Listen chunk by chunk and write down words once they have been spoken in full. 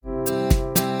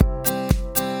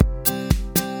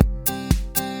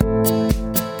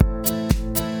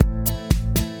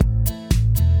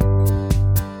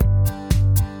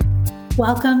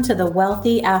Welcome to the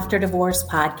Wealthy After Divorce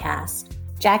podcast.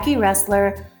 Jackie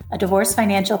Ressler, a divorce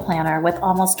financial planner with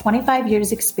almost 25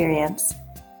 years experience,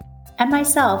 and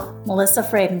myself, Melissa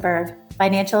Friedenberg,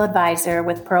 financial advisor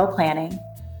with Pearl Planning.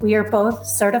 We are both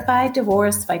certified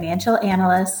divorce financial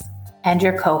analysts and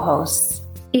your co-hosts.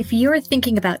 If you're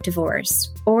thinking about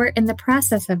divorce or in the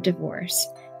process of divorce,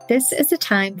 this is a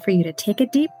time for you to take a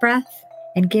deep breath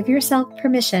and give yourself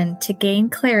permission to gain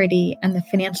clarity on the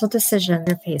financial decision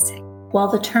you're facing. While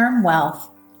the term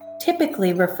wealth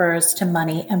typically refers to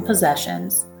money and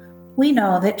possessions, we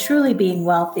know that truly being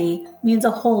wealthy means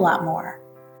a whole lot more.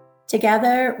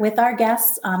 Together with our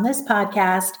guests on this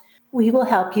podcast, we will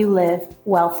help you live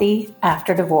wealthy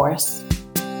after divorce.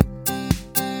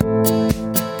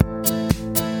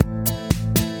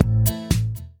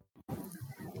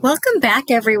 Welcome back,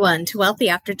 everyone, to Wealthy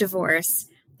After Divorce.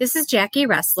 This is Jackie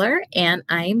Ressler, and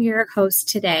I am your host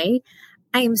today.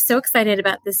 I am so excited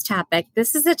about this topic.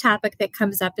 This is a topic that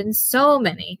comes up in so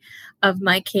many of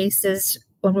my cases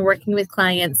when we're working with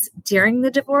clients during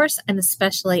the divorce and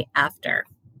especially after.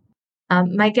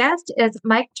 My guest is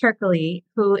Mike Turkaly,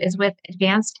 who is with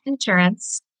Advanced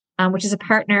Insurance, which is a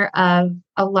partner of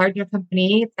a larger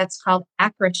company that's called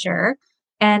Acrisure.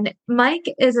 And Mike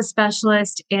is a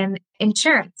specialist in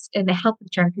insurance, in the health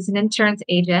insurance. He's an insurance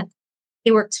agent. He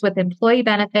works with employee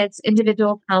benefits,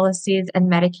 individual policies, and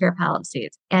Medicare policies.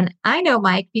 And I know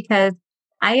Mike because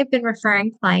I have been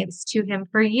referring clients to him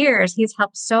for years. He's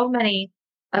helped so many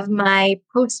of my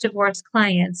post-divorce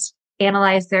clients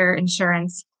analyze their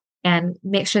insurance and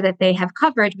make sure that they have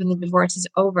coverage when the divorce is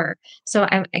over. So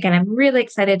I'm really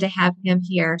excited to have him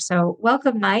here. So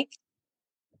welcome, Mike.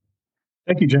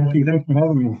 Thank you, Jackie. Thanks for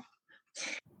having me.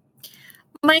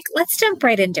 Mike, let's jump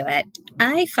right into it.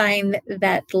 I find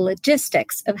that the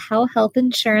logistics of how health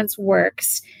insurance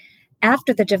works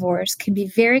after the divorce can be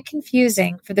very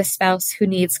confusing for the spouse who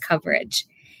needs coverage.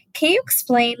 Can you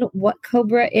explain what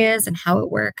COBRA is and how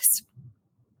it works?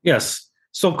 Yes.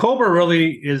 So COBRA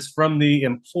really is from the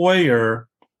employer,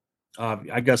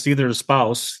 I guess either the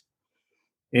spouse.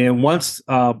 And once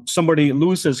somebody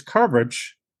loses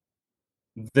coverage,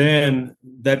 then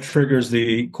that triggers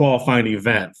the qualifying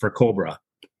event for COBRA.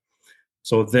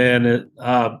 So then,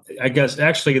 I guess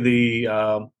actually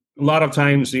a lot of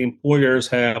times the employers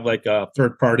have like a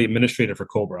third-party administrator for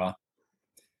COBRA,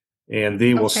 and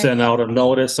they will send out a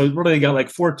notice. So really, they got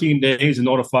like 14 days to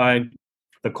notify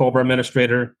the COBRA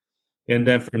administrator, and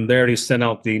then from there they send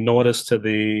out the notice to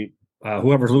the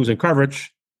whoever's losing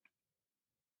coverage,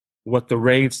 what the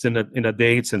rates and the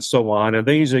dates and so on. And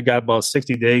they usually got about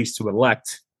 60 days to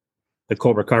elect the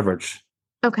COBRA coverage.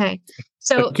 Okay.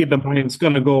 So but keep in mind, it's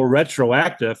going to go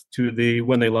retroactive to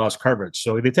when they lost coverage.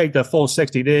 So if they take the full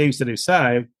 60 days to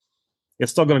decide,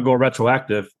 it's still going to go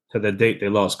retroactive to the date they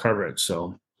lost coverage.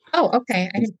 So,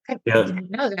 okay. I didn't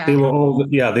know that. They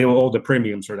will owe the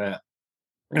premiums for that.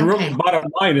 And really, bottom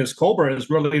line is COBRA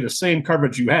is really the same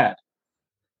coverage you had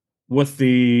with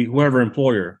the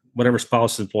whatever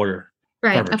spouse employer.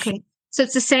 Right. Coverage. Okay. So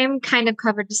it's the same kind of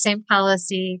coverage, the same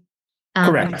policy.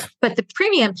 Correct. But the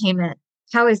premium payment,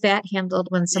 how is that handled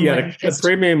when someone the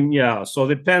premium, so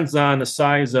it depends on the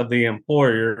size of the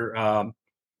employer.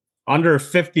 Under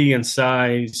 50 in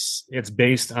size, it's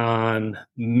based on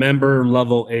member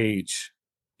level age.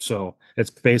 So it's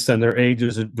based on their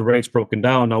ages, the rate's broken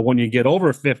down. Now, when you get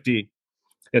over 50,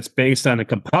 it's based on a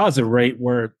composite rate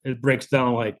where it breaks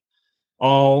down like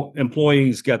all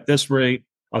employees get this rate,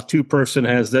 a two-person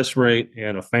has this rate,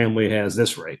 and a family has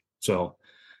this rate. So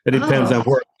it depends on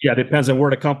where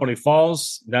the company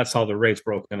falls. That's how the rate's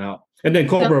broken out. And then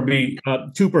COBRA will be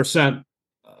 2%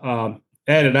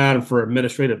 added on for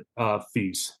administrative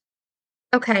fees.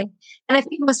 Okay. And I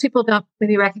think most people don't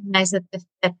maybe recognize that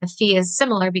the fee is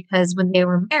similar because when they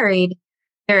were married,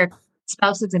 their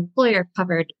spouse's employer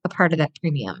covered a part of that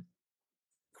premium.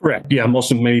 Correct. Yeah. Most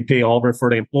of them maybe pay all over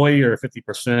for the employee or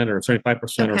 50% or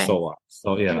 75% or so on.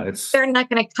 So they're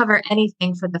not going to cover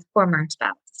anything for the former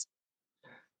spouse.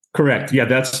 Correct. Yeah,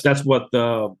 that's what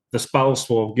the spouse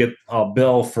will get a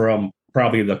bill from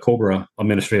probably the COBRA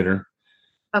administrator.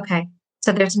 Okay,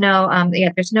 so there's no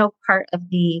part of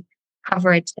the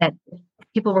coverage that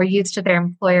people were used to their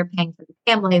employer paying for the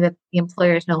family that the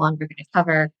employer is no longer going to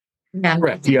cover.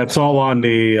 Correct. Yeah, it's all on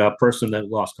the person that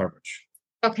lost coverage.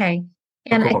 Okay,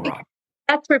 and I think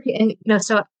that's where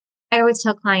so I always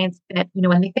tell clients that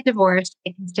when they get divorced,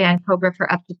 they can stay on COBRA for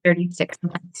up to 36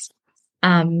 months.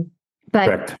 But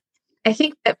correct. I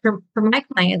think that for my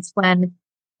clients, when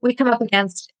we come up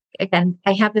against, again,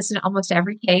 I have this in almost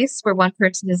every case where one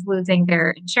person is losing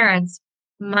their insurance,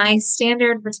 my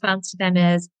standard response to them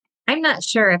is, I'm not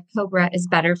sure if Cobra is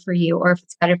better for you or if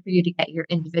it's better for you to get your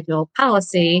individual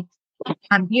policy.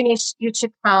 You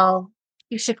should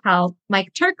call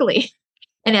Mike Turkaly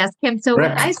and ask him. So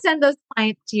when I Correct. send those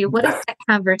clients to you, what does that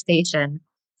conversation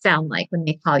sound like when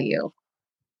they call you?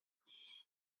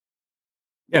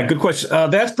 Yeah, good question.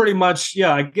 That's pretty much,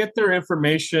 I get their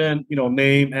information,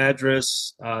 name,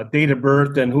 address, date of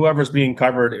birth, and whoever's being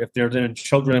covered, if there's any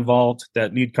children involved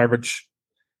that need coverage.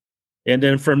 And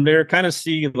then from there, kind of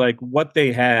see like what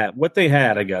they had,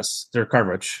 I guess, their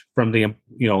coverage from the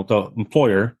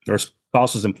employer or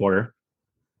spouse's employer.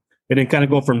 And then kind of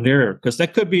go from there. Because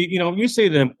that could be, you say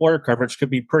the employer coverage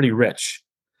could be pretty rich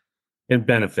in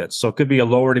benefits. So it could be a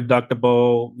lower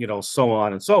deductible, so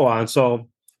on and so on. So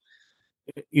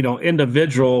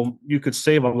individual, you could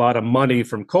save a lot of money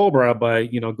from Cobra by,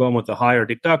 going with the higher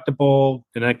deductible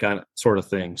and that kind of sort of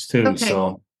things too. Okay.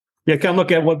 So kind of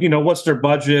look at what's their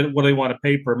budget, what do they want to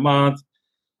pay per month,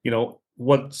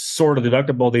 what sort of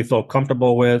deductible they feel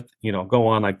comfortable with, go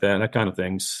on like that kind of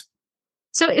things.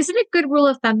 So is it a good rule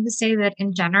of thumb to say that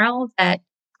in general that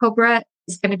Cobra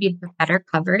is going to be the better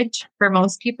coverage for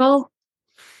most people?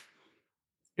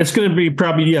 It's going to be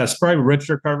probably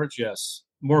richer coverage. Yes.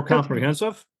 More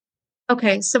comprehensive.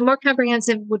 Okay. So more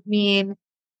comprehensive would mean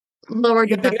lower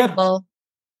deductible.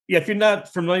 Yeah. If you're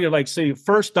not familiar, like say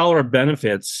first dollar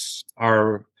benefits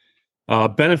are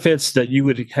benefits that you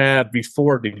would have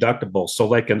before deductible. So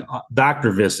like a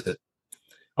doctor visit,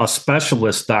 a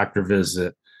specialist doctor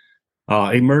visit,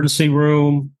 emergency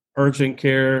room, urgent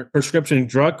care, prescription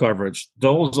drug coverage.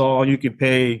 Those all you can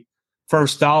pay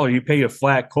first dollar. You pay a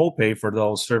flat copay for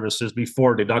those services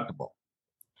before deductible.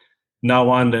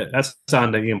 Now that's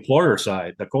on the employer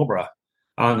side, the Cobra.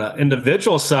 On the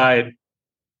individual side,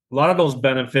 a lot of those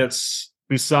benefits,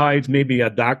 besides maybe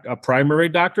a primary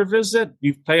doctor visit,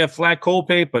 you pay a flat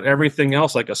copay, but everything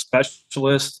else, like a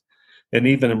specialist and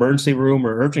even emergency room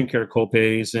or urgent care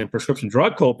copays and prescription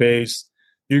drug copays,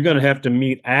 you're going to have to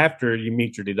meet after you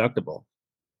meet your deductible.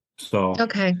 So,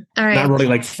 okay, all right, not really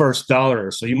like first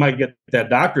dollar. So you might get that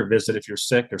doctor visit if you're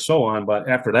sick or so on, but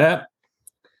after that,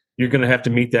 you're going to have to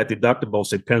meet that deductible.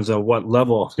 So it depends on what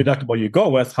level of deductible you go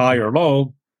with, high or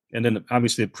low. And then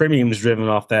obviously the premium is driven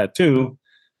off that too.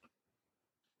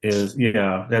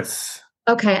 That's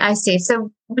okay. I see.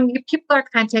 So when people are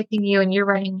contacting you and you're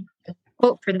writing a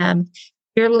quote for them,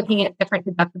 you're looking at different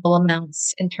deductible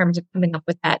amounts in terms of coming up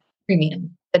with that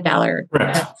premium, the dollar.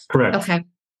 Correct. Okay.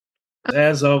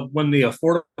 As of when the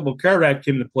Affordable Care Act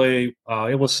came into play,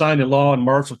 it was signed into law in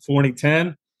March of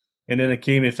 2010, and then it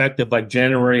came effective like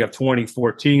January of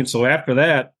 2014. So after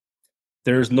that,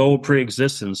 there's no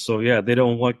pre-existence. So they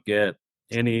don't look at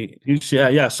any. So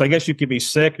I guess you could be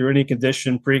sick or any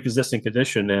condition, pre-existing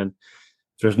condition, and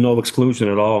there's no exclusion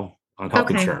at all on health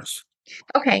insurance.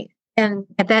 Okay. And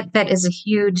that was a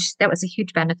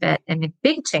huge benefit and a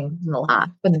big change in the law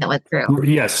when that went through.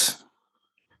 Yes.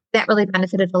 That really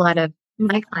benefited a lot of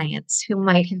my clients who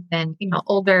might have been,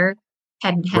 older,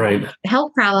 hadn't had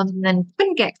health problems, and then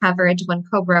couldn't get coverage when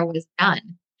Cobra was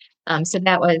done. So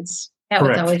that was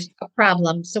always a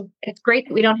problem. So it's great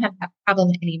that we don't have that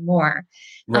problem anymore.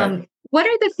 Right. What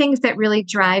are the things that really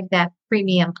drive that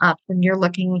premium up when you're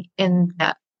looking in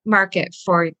the market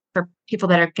for people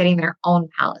that are getting their own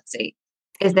policy?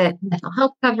 Is it mental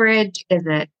health coverage? Is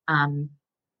it,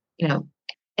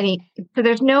 so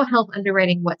there's no health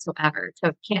underwriting whatsoever. So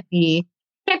it can't be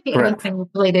anything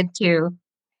related to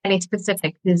any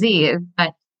specific disease,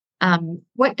 but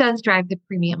what does drive the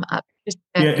premium up? Just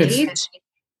age?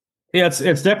 It's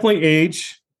definitely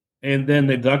age. And then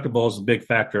the deductible is a big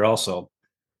factor also.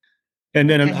 And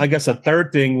then I guess a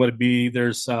third thing would be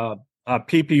there's a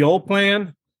PPO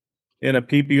plan, and a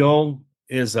PPO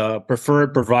is a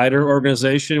preferred provider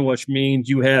organization, which means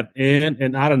you have in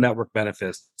and out of network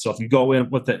benefits. So if you go in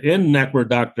with the in-network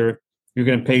doctor, you're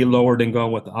going to pay lower than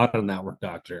going with the out-of-network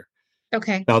doctor.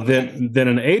 Okay. Now then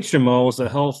an HMO is a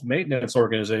health maintenance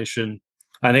organization.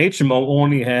 An HMO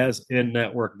only has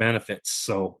in-network benefits.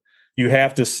 So you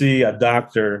have to see a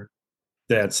doctor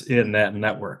that's in that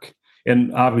network.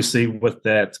 And obviously with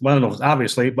that, well, I don't know if it's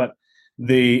obviously, but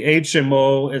the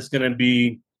HMO is going to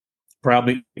be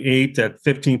probably 8 to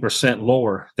 15%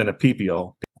 lower than a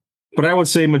PPO. But I would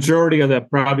say majority of that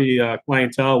probably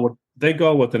clientele they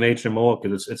go with an HMO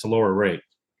because it's a lower rate.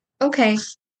 Okay.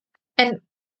 And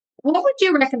what would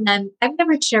you recommend? I'm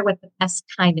never sure what the best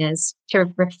time is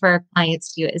to refer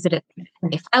clients to you. Is it when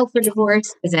they file for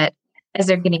divorce? Is it as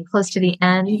they're getting close to the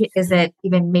end? Is it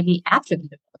even maybe after the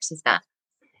divorce is done?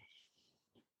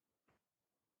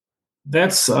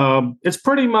 That's it's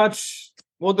pretty much.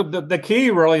 Well, the key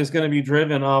really is going to be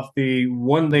driven off the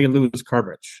when they lose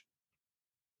coverage.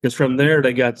 because from there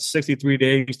they got 63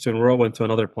 days to enroll into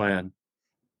another plan,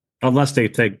 unless they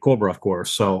take COBRA, of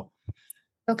course. So,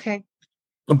 Okay.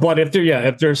 but if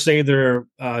they're say they're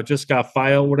just got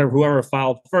filed, whatever, whoever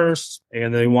filed first,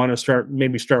 and they want to start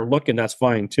looking, that's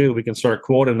fine too. We can start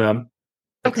quoting them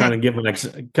to kind of give an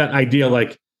idea,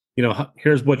 like,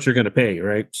 here's what you're going to pay,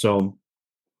 right? So,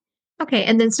 okay,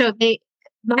 and then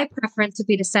my preference would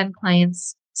be to send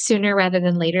clients sooner rather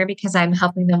than later because I'm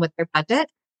helping them with their budget.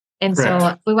 And correct.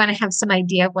 So we want to have some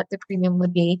idea of what the premium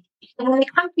would be. And when they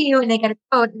come to you and they get a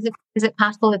quote, is it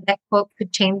possible that quote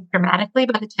could change dramatically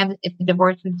by the time if the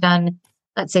divorce was done,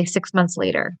 let's say 6 months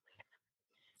later?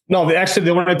 No, the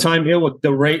only time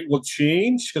the rate will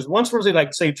change, because once we're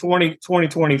like say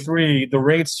 2023, the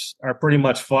rates are pretty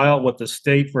much filed with the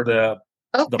state for the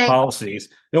policies.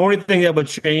 The only thing that would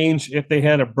change if they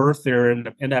had a birth there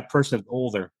and that person's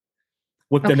older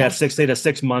within that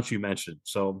 6 months you mentioned.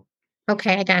 So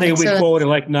okay, I got say it. we quoted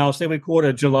like now, say we quote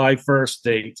a July 1st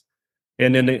date,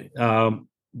 and then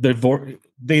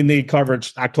they need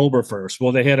coverage October 1st.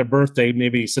 Well, they had a birthday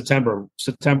maybe September,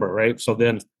 right? So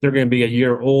then they're going to be a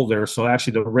year older. So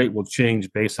actually the rate will change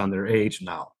based on their age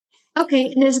now. Okay.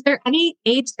 And is there any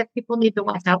age that people need to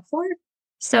watch out for?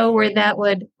 So where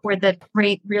the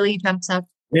rate really jumps up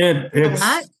a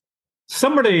lot?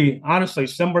 Somebody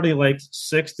like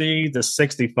 60 to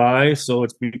 65. So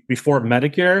it's before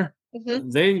Medicare. Mm-hmm.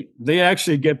 They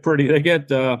actually get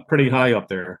pretty high up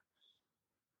there.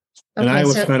 And I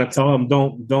was kind of telling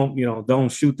them, don't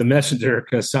shoot the messenger,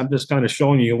 because I'm just kind of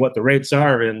showing you what the rates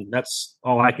are, and that's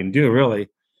all I can do, really.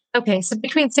 Okay, so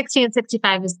between 60 and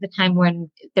 65 is the time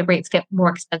when the rates get more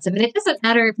expensive. And it doesn't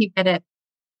matter if you get it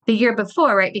the year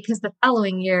before, right? Because the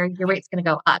following year, your rate's going to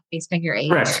go up based on your age.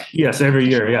 Correct. Yes, every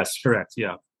year. Yes, correct.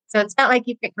 Yeah. So it's not like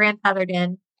you get grandfathered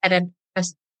in at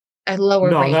a lower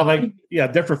rate. No,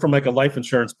 not different from like a life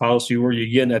insurance policy where you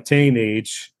get an attain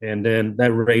age and then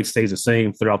that rate stays the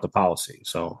same throughout the policy.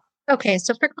 So okay,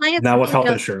 so for clients now with health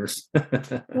insurance,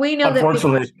 we know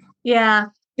unfortunately,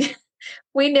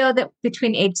 we know that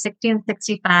between age 60 and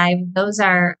 65, those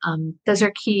are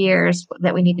key years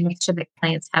that we need to make sure that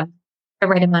clients have the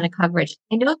right amount of coverage.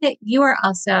 I know that you are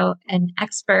also an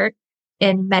expert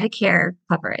in Medicare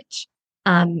coverage.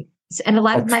 And a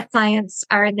lot of my clients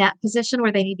are in that position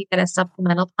where they need to get a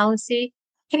supplemental policy.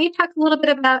 Can you talk a little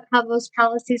bit about how those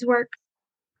policies work?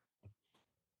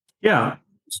 Yeah.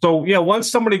 So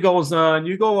once somebody goes on,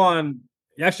 you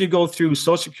actually go through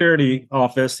Social Security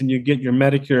office and you get your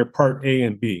Medicare Part A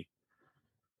and B.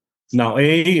 Now,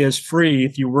 A is free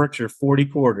if you work your 40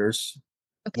 quarters,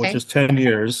 which is 10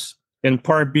 years. And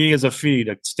Part B is a fee.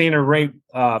 The standard rate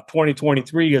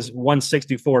 2023 is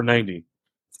 $164.90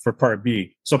 for Part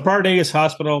B. So Part A is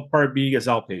hospital, Part B is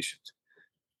outpatient.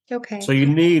 Okay. So you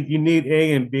need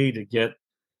A and B to get,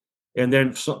 and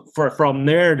then from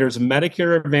there, there's a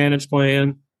Medicare Advantage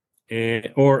plan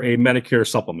or a Medicare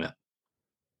supplement.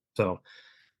 So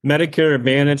Medicare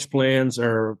Advantage plans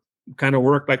are kind of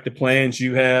work like the plans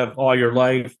you have all your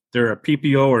life. They're a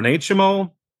PPO or an HMO,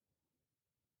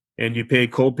 and you pay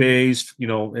co-pays,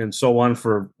 and so on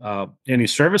for any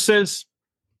services.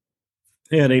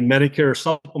 And a Medicare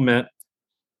supplement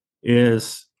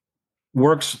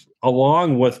works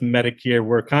along with Medicare,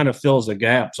 where it kind of fills the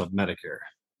gaps of Medicare.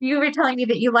 You were telling me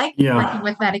that you like working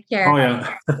with Medicare. Oh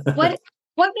yeah.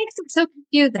 What makes it so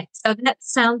confusing? So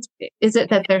is it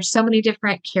that there's so many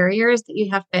different carriers that you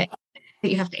have to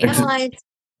analyze?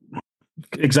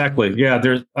 Exactly. Yeah.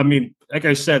 Like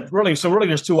I said, really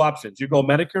there's two options. You go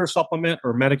Medicare supplement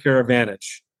or Medicare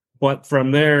Advantage. But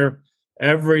from there,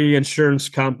 every insurance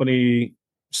company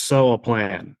sell a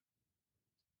plan.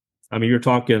 You're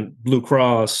talking Blue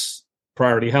Cross,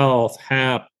 Priority Health,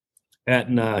 HAP,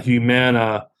 Aetna,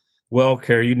 Humana,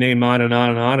 WellCare, you name on and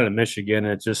on and on in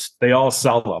Michigan. They all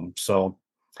sell them. So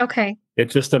okay,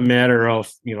 it's just a matter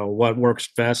of, what works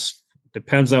best.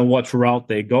 Depends on which route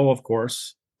they go, of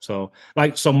course. So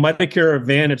Medicare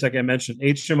Advantage, like I mentioned,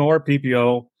 HMO or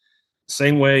PPO,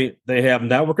 same way they have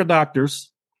network of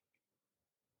doctors,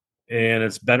 and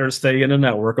it's better to stay in a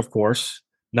network, of course.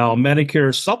 Now,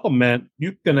 Medicare supplement,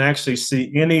 you can actually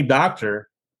see any doctor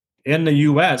in the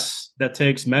U.S. that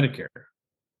takes Medicare,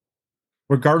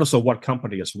 regardless of what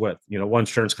company it's with, what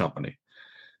insurance company.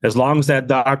 As long as that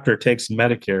doctor takes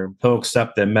Medicare, he'll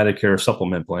accept that Medicare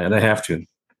supplement plan. They have to.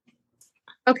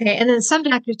 Okay, and then some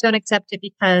doctors don't accept it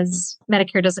because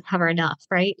Medicare doesn't cover enough,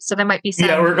 right? So there might be some...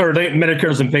 Yeah, or Medicare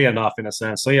doesn't pay enough in a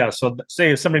sense. So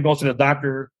say if somebody goes to the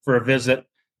doctor for a visit,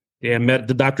 and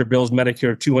the doctor bills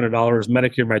Medicare $200,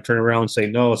 Medicare might turn around and say,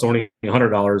 no, it's only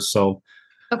 $100. So,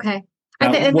 okay.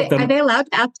 Are they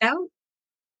allowed to opt out?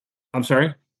 I'm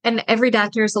sorry? And every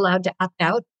doctor is allowed to opt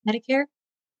out Medicare?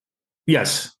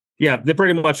 Yes. Yeah, they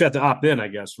pretty much have to opt in, I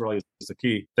guess, really is the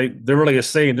key. They're really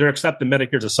saying they're accepting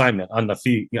Medicare's assignment on the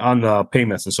fee, on the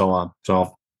payments and so on.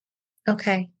 So,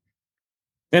 Okay.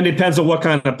 and it depends on what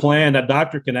kind of plan. That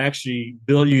doctor can actually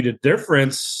bill you the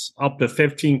difference up to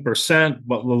 15%,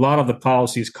 but a lot of the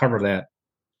policies cover that,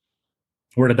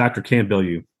 where the doctor can bill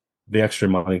you the extra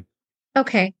money.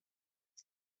 Okay.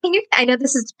 I know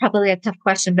this is probably a tough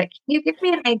question, but can you give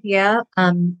me an idea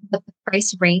what the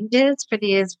price range is for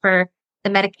the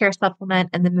Medicare supplement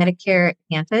and the Medicare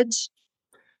Advantage?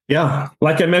 Yeah,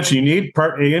 like I mentioned, you need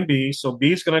Part A and B. So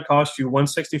B is going to cost you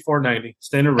 $164.90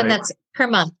 standard rate. And that's per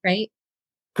month, right?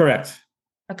 Correct.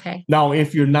 Okay. Now,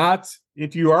 if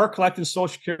you are collecting Social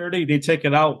Security, they take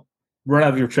it out right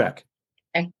out of your check.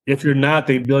 Okay. If you're not,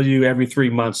 they bill you every 3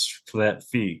 months for that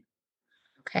fee.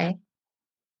 Okay.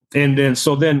 And then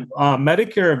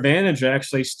Medicare Advantage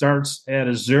actually starts at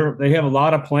a zero. They have a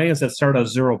lot of plans that start at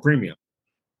zero premium.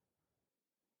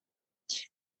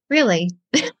 Really?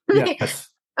 Yes.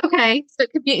 Okay. So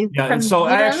it could be. Yeah. And so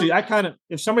I kind of,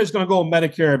 if somebody's going to go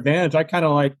Medicare Advantage, I kind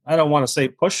of like, I don't want to say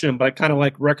push them, but I kind of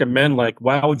like recommend, like,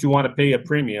 why would you want to pay a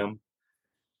premium?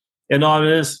 And all it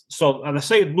is, so I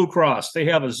say Blue Cross, they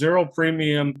have a zero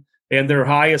premium and their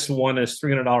highest one is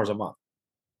 $300 a month.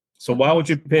 So why would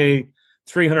you pay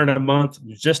 $300 a month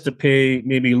just to pay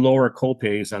maybe lower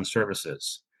copays on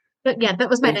services? But yeah, that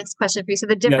was my next question for you. So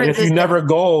the difference if you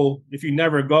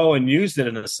never go and use it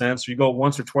in a sense, you go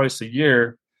once or twice a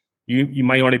year, you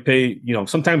might only pay,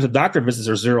 sometimes the doctor visits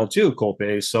are zero too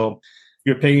copays. So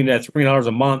you're paying that $300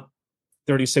 a month,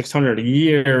 $3,600 a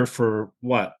year for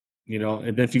what?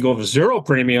 And then if you go to zero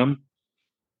premium,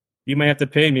 you may have to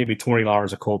pay maybe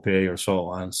 $20 a copay or so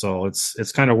on. So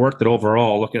it's kind of worth it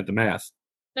overall, looking at the math.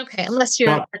 Okay, unless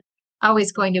you're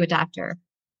always going to a doctor.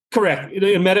 Correct.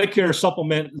 In Medicare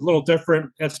supplement, a little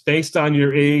different. It's based on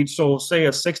your age. So say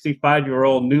a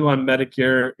 65-year-old new on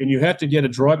Medicare, and you have to get a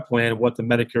drug plan with the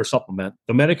Medicare supplement.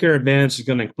 The Medicare Advantage is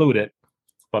going to include it,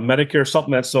 but Medicare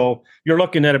supplement, so you're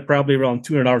looking at it probably around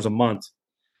 $200 a month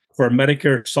for a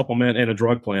Medicare supplement and a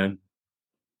drug plan.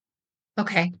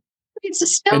 Okay.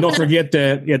 Still and don't forget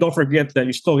that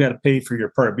you still got to pay for your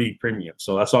Part B premium.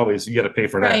 So that's always, you got to pay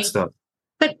for that stuff.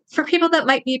 But for people that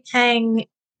might be paying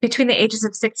between the ages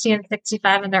of 60 and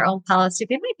 65 in their own policy,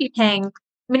 they might be paying,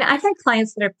 I've had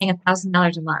clients that are paying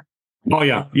 $1,000 a month. Oh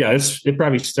yeah. Yeah. It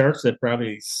probably starts at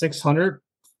probably $600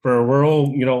 for a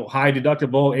rural, high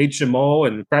deductible HMO,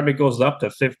 and probably goes up to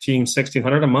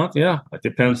 $1,500-$1,600 a month. Yeah. It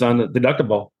depends on the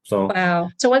deductible. So wow.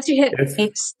 So once you hit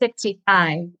age 65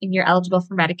 and you're eligible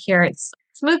for Medicare, it's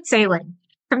smooth sailing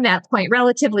from that point,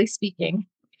 relatively speaking.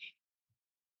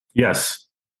 Yes.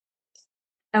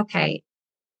 Okay.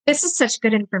 This is such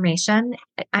good information.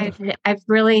 I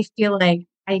really feel like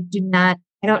I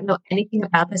don't know anything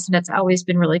about this, and it's always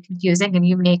been really confusing, and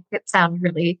you make it sound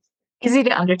really easy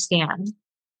to understand.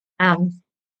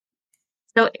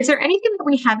 So is there anything that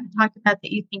we haven't talked about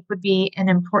that you think would be an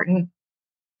important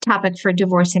topic for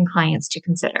divorcing clients to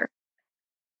consider?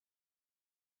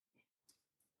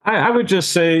 I would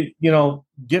just say,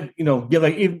 give not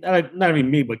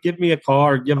even me, but give me a call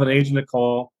or give an agent a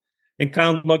call and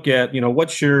kind of look at,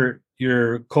 what's your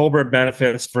COBRA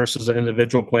benefits versus an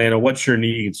individual plan, or what's your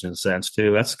needs in a sense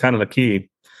too. That's kind of the key.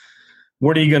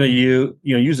 What are you going to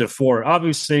use it for?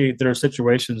 Obviously, there are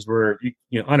situations where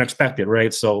unexpected,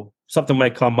 right? So something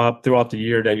might come up throughout the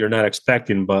year that you're not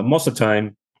expecting, but most of the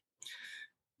time,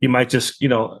 you might just,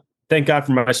 thank God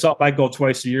for myself, I go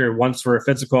twice a year, once for a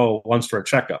physical, once for a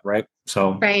checkup, right?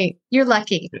 So right, you're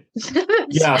lucky.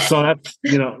 Yeah, so that's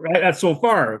right. That's so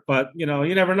far, but you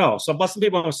never know. So, but some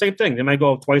people have the same thing. They might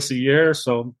go twice a year,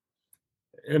 so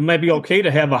it might be okay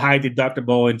to have a high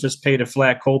deductible and just pay the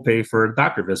flat copay for a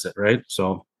doctor visit, right?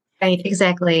 So, right,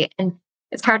 exactly, and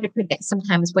it's hard to predict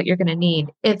sometimes what you're going to need.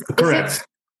 Correct.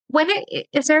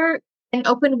 Is there an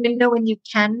open window when you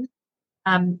can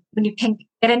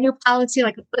get a new policy?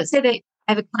 Like, let's say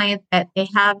I have a client that they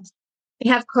have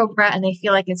COBRA and they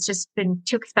feel like it's just been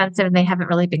too expensive and they haven't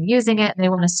really been using it and they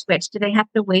want to switch. Do they have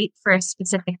to wait for a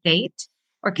specific date,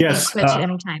 or can they switch at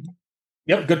any time?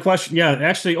 Yep, good question. Yeah,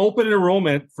 actually, open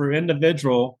enrollment for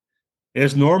individual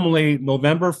is normally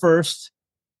November 1st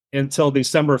until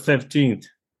December 15th.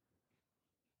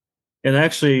 And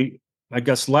actually, I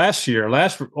guess last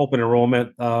open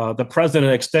enrollment, the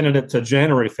president extended it to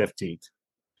January 15th.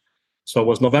 So it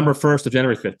was November 1st to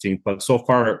January 15th. But so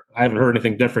far, I haven't heard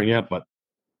anything different yet. But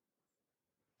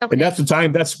okay. And that's the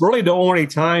time. That's really the only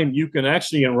time you can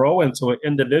actually enroll into an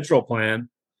individual plan,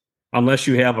 unless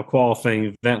you have a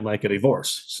qualifying event like a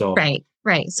divorce. So right.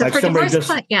 So like for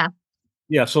divorce,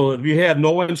 Yeah. So if you have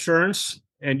no insurance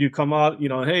and you come out,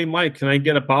 hey, Mike, can I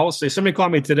get a policy? Somebody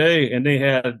called me today and they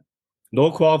had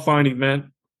no qualifying event.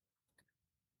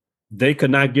 They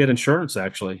could not get insurance,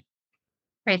 actually.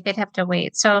 Right. They'd have to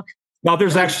wait. So now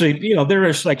there's actually, there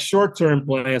is like short-term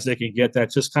plans they can get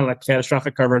that just kind of like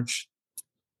catastrophic coverage.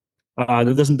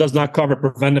 That does not cover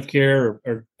preventive care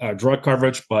or drug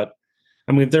coverage, but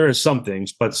I mean, there is some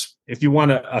things. But if you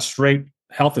want a straight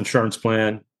health insurance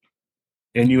plan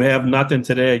and you have nothing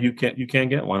today, you can't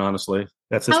get one. Honestly,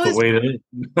 that's just the way it is.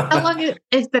 How long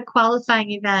is the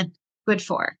qualifying event good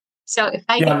for? So if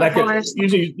I get divorced,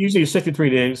 usually 63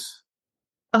 days.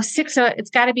 Oh, so it's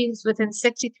got to be within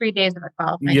 63 days of a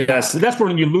qualifying. Yes, that's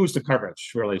when you lose the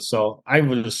coverage, really. So I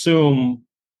would assume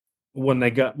when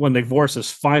divorce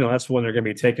is final, that's when they're going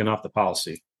to be taken off the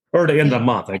policy, or the end of the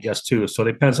month, I guess, too. So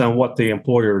it depends on what the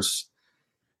employer's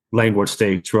language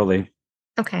states, really.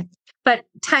 Okay, but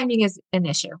timing is an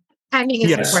issue. Timing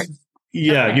is important.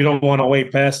 Yeah, okay. You don't want to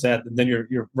wait past that, and then your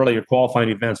qualifying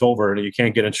event's over, and you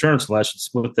can't get insurance unless it's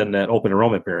within that open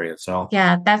enrollment period. So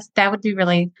yeah, that would be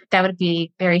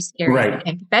very scary. Right.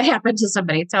 If that happened to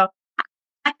somebody. So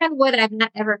I would. I've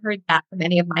not ever heard that from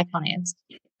any of my clients.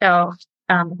 So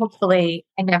hopefully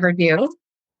I never do.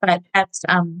 But that's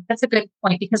a good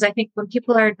point, because I think when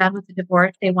people are done with the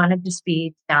divorce, they want to just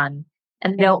be done,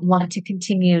 and they don't want to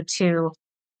continue to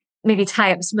maybe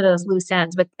tie up some of those loose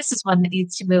ends. But this is one that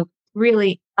needs to move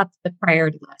really up the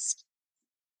priority list.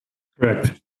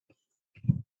 Correct.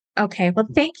 Okay. Well,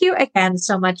 thank you again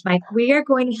so much, Mike. We are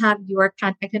going to have your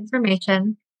contact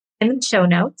information in the show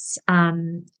notes.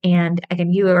 And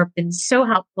again, you have been so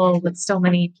helpful with so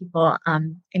many people. I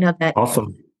know that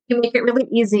awesome. You make it really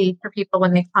easy for people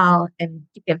when they call and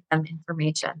to give them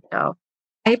information. So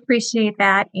I appreciate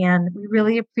that. And we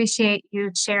really appreciate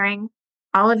you sharing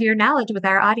all of your knowledge with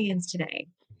our audience today.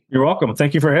 You're welcome.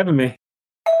 Thank you for having me.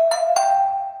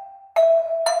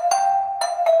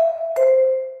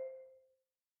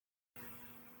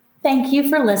 Thank you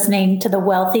for listening to the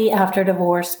Wealthy After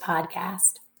Divorce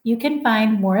podcast. You can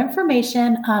find more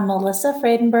information on Melissa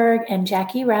Friedenberg and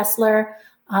Jackie Ressler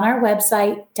on our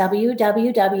website,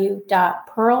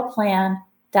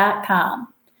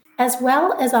 www.pearlplan.com, as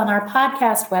well as on our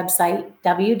podcast website,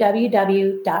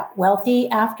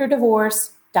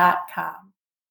 www.wealthyafterdivorce.com.